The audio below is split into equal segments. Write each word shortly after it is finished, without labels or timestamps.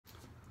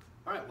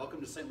All right,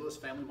 welcome to St. Louis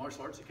Family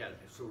Martial Arts Academy.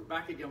 So we're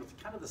back again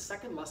with kind of the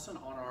second lesson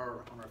on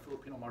our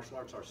Filipino martial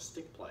arts, our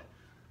stick play.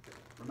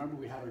 Remember,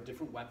 we had our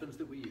different weapons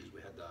that we used. We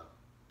had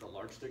the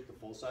large stick, the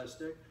full-size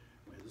stick.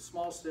 We had the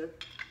small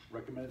stick.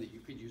 Recommended that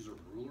you could use a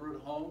ruler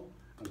at home.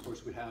 And of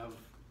course, we have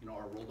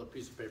our rolled-up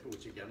piece of paper,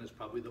 which again is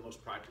probably the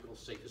most practical,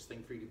 safest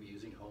thing for you to be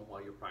using at home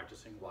while you're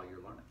practicing, while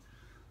you're learning.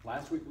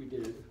 Last week we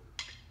did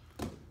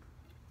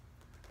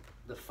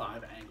the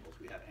 5 angles.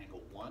 We had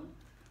angle 1,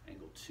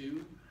 angle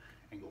 2,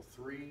 angle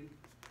 3,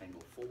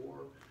 angle 4,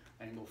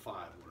 angle 5.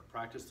 We're going to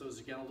practice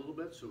those again a little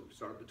bit. So we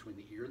start between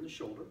the ear and the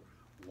shoulder.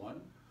 1,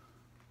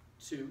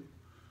 2,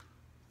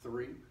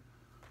 3,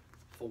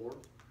 4,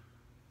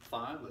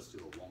 5. Let's do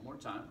it one more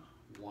time.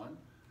 1,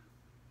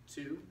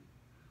 2,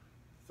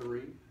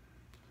 3,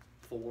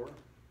 4,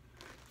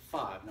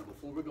 5. Now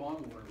before we go on,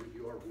 we're going to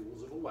review our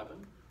rules of a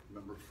weapon.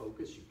 Remember,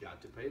 focus, you've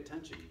got to pay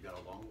attention. You've got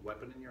a long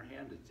weapon in your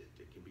hand.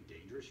 It can be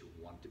dangerous. You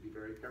want to be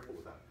very careful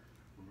with that.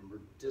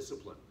 Remember,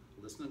 discipline.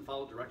 Listen and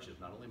follow directions,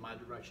 not only my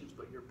directions,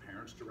 but your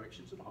parents'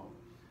 directions at home.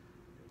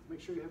 Make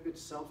sure you have good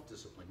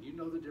self-discipline. You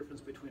know the difference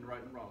between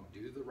right and wrong.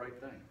 Do the right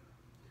thing.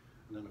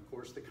 And then, of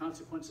course, the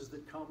consequences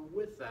that come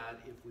with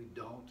that if we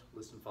don't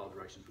listen and follow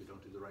directions, we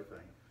don't do the right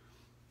thing.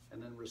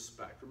 And then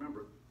respect.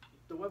 Remember,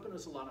 the weapon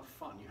is a lot of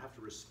fun. You have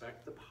to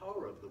respect the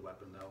power of the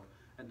weapon, though.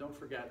 And don't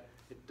forget,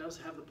 it does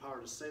have the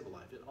power to save a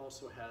life. It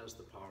also has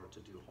the power to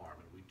do harm,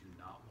 and we do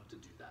not want to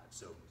do that.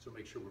 So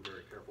make sure we're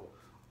very careful.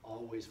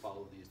 Always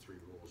follow these 3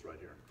 rules right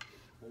here.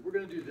 What we're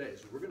going to do today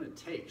is we're going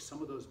to take some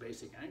of those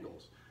basic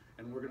angles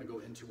and we're going to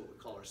go into what we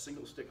call our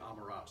single stick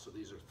amarrado. So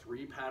these are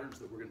 3 patterns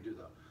that we're going to do.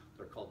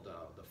 They're called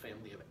the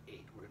family of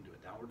 8. We're going to do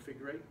a downward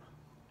figure 8,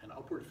 an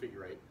upward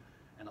figure 8,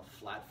 and a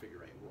flat figure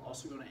 8. We're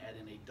also going to add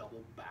in a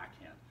double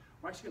backhand.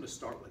 We're actually going to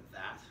start with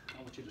that.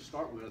 I want you to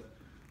start with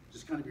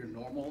just kind of your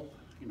normal,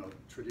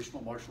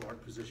 traditional martial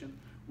art position.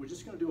 We're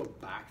just going to do a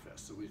back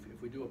fist. So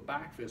if we do a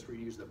back fist, we're going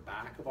to use the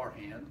back of our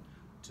hand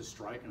to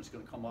strike, and it's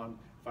going to come on,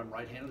 if I'm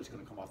right-handed, it's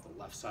going to come off the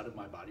left side of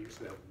my body.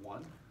 So we have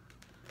 1,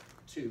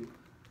 2,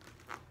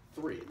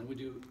 3. And then we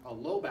do a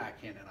low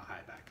backhand and a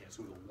high backhand.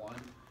 So we go 1,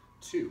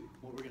 2.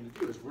 What we're going to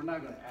do is we're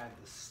not going to add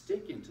the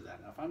stick into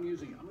that. Now if I'm going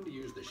to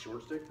use the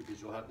short stick because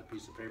you'll have the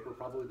piece of paper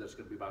probably that's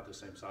going to be about the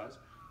same size.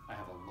 I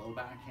have a low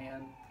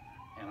backhand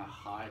and a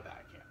high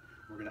backhand.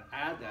 We're going to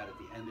add that at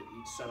the end of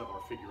each set of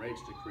our figure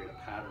 8s to create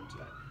a pattern to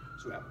that.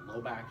 So we have low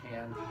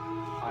backhand,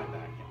 high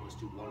backhand. Let's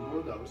do one more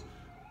of those.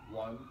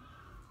 1,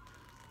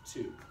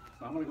 2.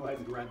 Now I'm going to go ahead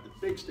and grab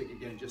the big stick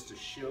again just to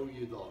show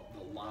you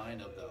the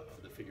line of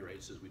the figure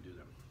 8s as we do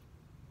them.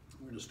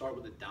 We're going to start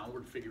with a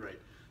downward figure 8.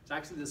 It's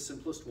actually the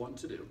simplest one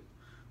to do.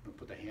 I'm going to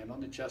put the hand on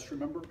the chest,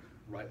 remember,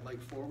 right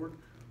leg forward.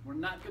 We're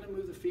not going to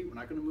move the feet. We're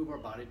not going to move our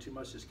body too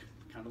much. Just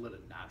kind of let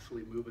it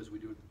naturally move as we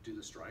do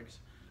the strikes.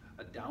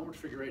 A downward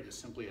figure 8 is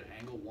simply an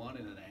angle 1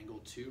 and an angle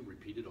 2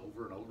 repeated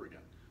over and over again.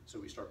 So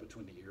we start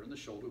between the ear and the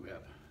shoulder. We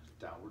have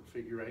downward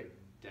figure 8,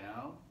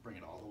 down, bring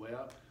it all the way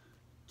up.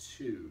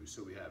 2.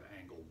 So we have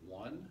angle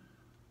 1,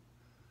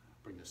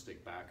 bring the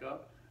stick back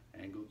up,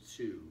 angle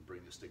 2, bring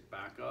the stick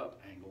back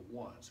up, angle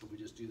 1. So we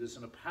just do this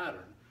in a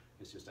pattern.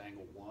 It's just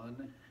angle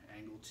 1,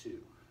 angle 2.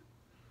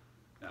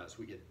 Now as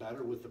we get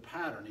better with the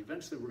pattern,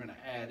 eventually we're going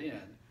to add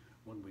in,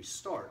 when we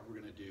start, we're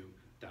going to do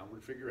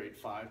downward figure 8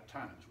 5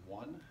 times.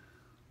 1,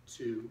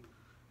 2,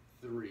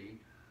 3,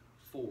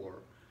 4,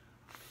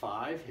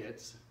 5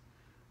 hits.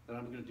 Then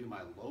I'm going to do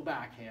my low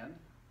backhand,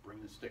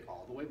 bring the stick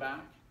all the way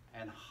back,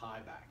 and high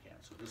backhand.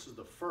 So this is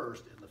the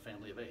first in the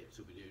family of 8.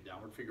 So we do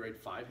downward figure 8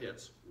 5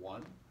 hits.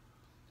 1,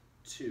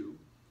 2,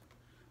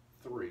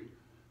 3,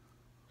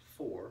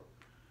 4,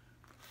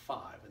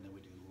 5. And then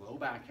we do low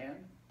backhand,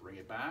 bring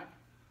it back,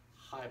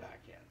 high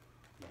backhand.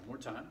 One more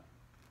time.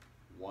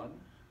 1,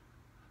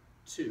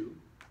 2,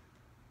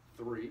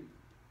 3,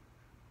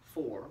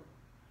 4,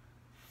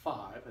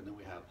 5. And then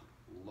we have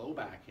low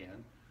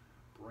backhand,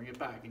 bring it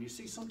back. And you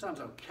see sometimes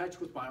I'll catch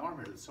with my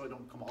arm here so I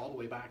don't come all the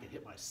way back and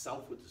hit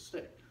myself with the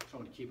stick. So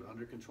I'm going to keep it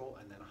under control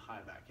and then a high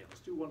backhand. Let's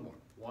do one more.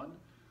 1,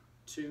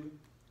 2,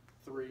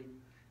 3,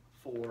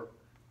 4,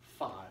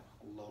 5.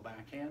 Low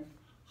backhand,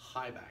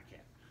 high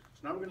backhand.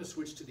 So now we're going to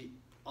switch to the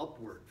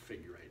upward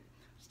figure 8.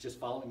 It's just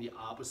following the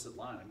opposite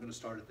line. I'm going to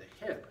start at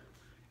the hip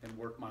and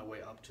work my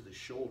way up to the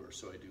shoulder.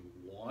 So I do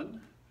 1,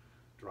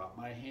 drop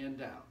my hand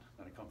down.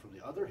 Then I come from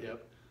the other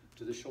hip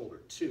to the shoulder.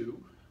 2,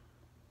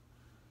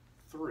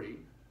 3,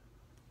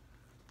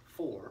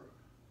 4,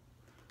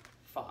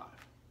 5.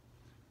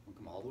 We'll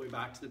come all the way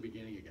back to the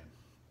beginning again.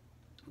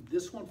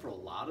 This one for a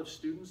lot of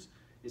students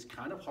is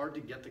kind of hard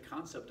to get the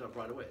concept of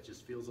right away. It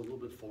just feels a little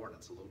bit foreign.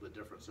 It's a little bit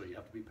different, so you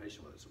have to be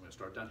patient with it. So I'm going to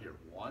start down here.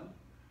 1,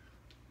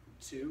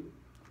 2,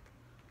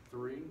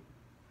 3,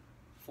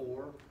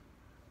 4,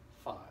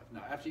 5.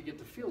 Now after you get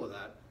the feel of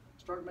that,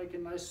 start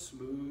making nice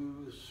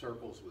smooth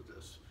circles with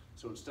this.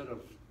 So instead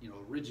of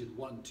rigid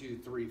 1, 2,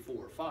 3,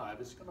 4, 5,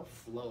 it's going to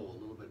flow a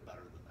little bit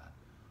better than that.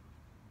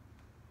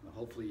 Now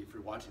hopefully if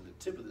you're watching the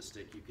tip of the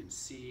stick, you can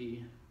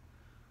see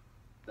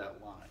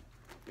that line.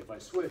 If I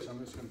switch, I'm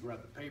just going to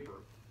grab the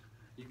paper.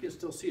 You can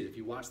still see it if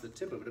you watch the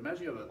tip of it.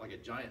 Imagine you have like a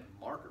giant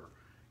marker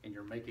and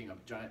you're making a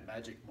giant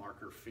magic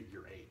marker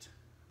figure 8.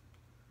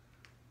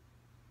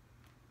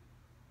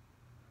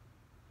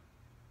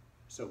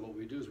 So what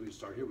we do is we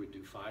start here, we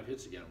do 5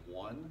 hits again.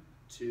 1,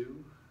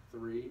 2,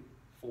 3,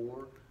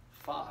 4,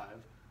 5,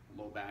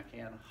 low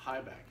backhand,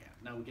 high backhand.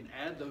 Now we can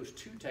add those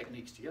 2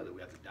 techniques together.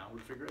 We have the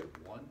downward figure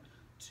 8, 1,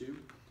 2,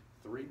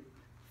 3,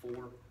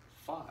 4,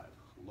 5,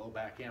 low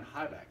backhand,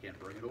 high backhand.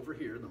 Bring it over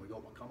here, and then we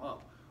come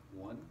up.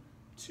 1,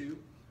 2,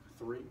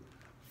 3,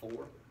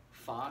 4,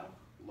 5,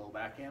 low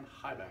backhand,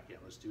 high backhand.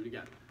 Let's do it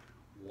again.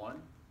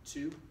 1,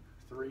 2,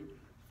 3,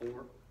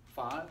 4,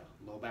 5,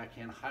 low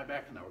backhand, high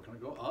backhand. Now we're going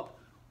to go up.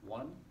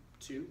 1,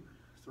 2,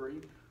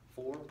 3,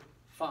 4,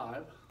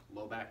 5,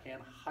 low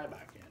backhand, high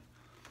backhand.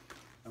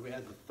 And we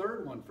had the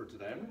third one for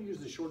today. I'm going to use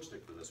the short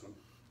stick for this one.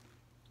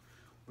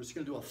 We're just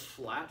going to do a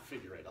flat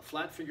figure 8. A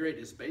flat figure 8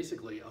 is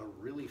basically a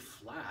really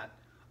flat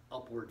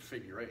upward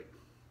figure 8.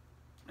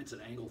 It's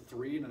an angle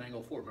 3 and an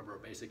angle 4. Remember our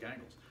basic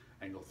angles.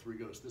 Angle 3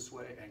 goes this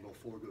way, angle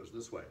 4 goes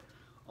this way.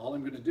 All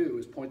I'm going to do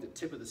is point the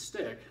tip of the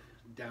stick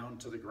down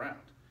to the ground.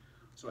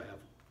 So I have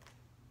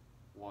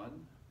 1,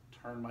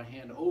 turn my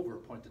hand over,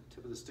 point the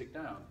tip of the stick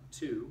down,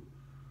 2,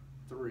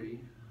 3,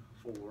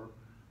 4,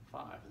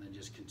 5, and then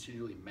just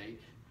continually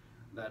make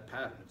that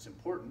pattern. It's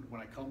important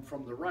when I come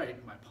from the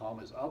right, my palm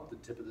is up, the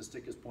tip of the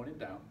stick is pointed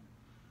down.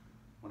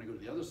 When I go to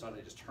the other side,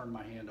 I just turn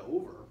my hand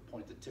over,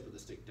 point the tip of the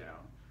stick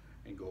down,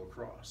 and go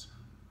across.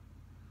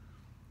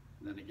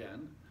 And then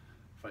again,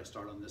 if I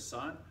start on this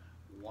side,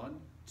 1,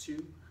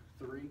 2,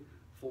 3,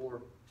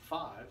 4,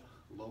 5,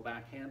 low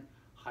backhand,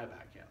 high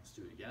backhand. Let's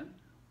do it again.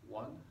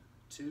 1,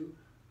 2,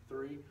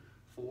 3,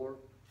 4,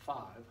 5,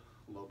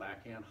 low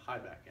backhand, high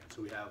backhand.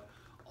 So we have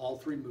all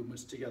 3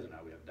 movements together now.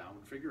 We have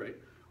downward figure 8,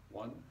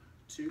 1,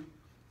 2,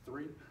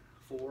 3,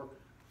 4,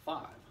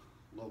 5,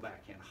 low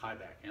backhand, high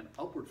backhand,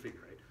 upward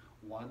figure 8,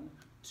 1,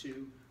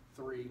 2,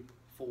 3,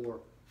 4,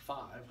 5,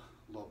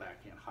 low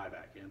backhand, high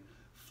backhand,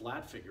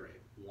 flat figure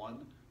 8,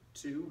 1,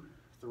 2,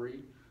 3,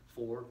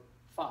 4,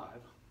 5,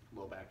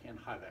 low backhand,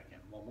 high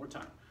backhand. One more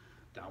time.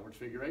 Downward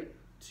figure 8,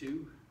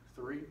 2,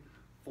 3,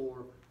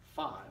 4,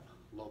 5,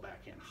 low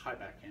backhand, high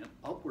backhand,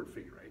 upward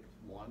figure 8,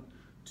 1,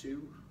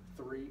 2,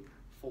 3,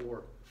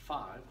 4,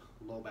 5,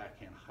 low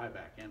backhand, high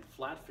backhand,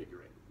 flat figure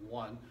 8,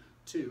 1,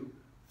 2,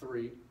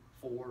 3,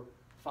 4,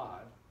 5,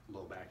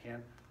 low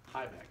backhand,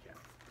 high backhand.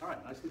 All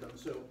right, nicely done.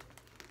 So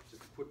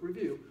just a quick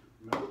review.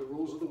 Remember the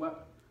rules of the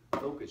weapon.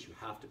 Focus, you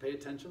have to pay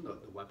attention. The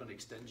weapon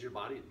extends your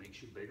body, it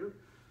makes you bigger.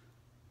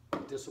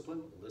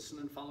 Discipline, listen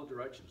and follow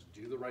directions.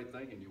 Do the right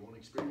thing and you won't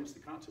experience the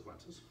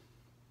consequences.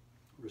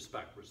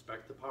 Respect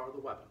the power of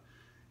the weapon.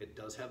 It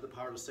does have the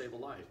power to save a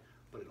life,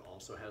 but it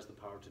also has the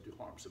power to do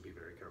harm, so be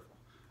very careful.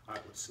 All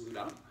right, let's salute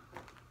out.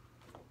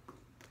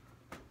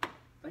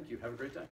 Thank you, have a great day.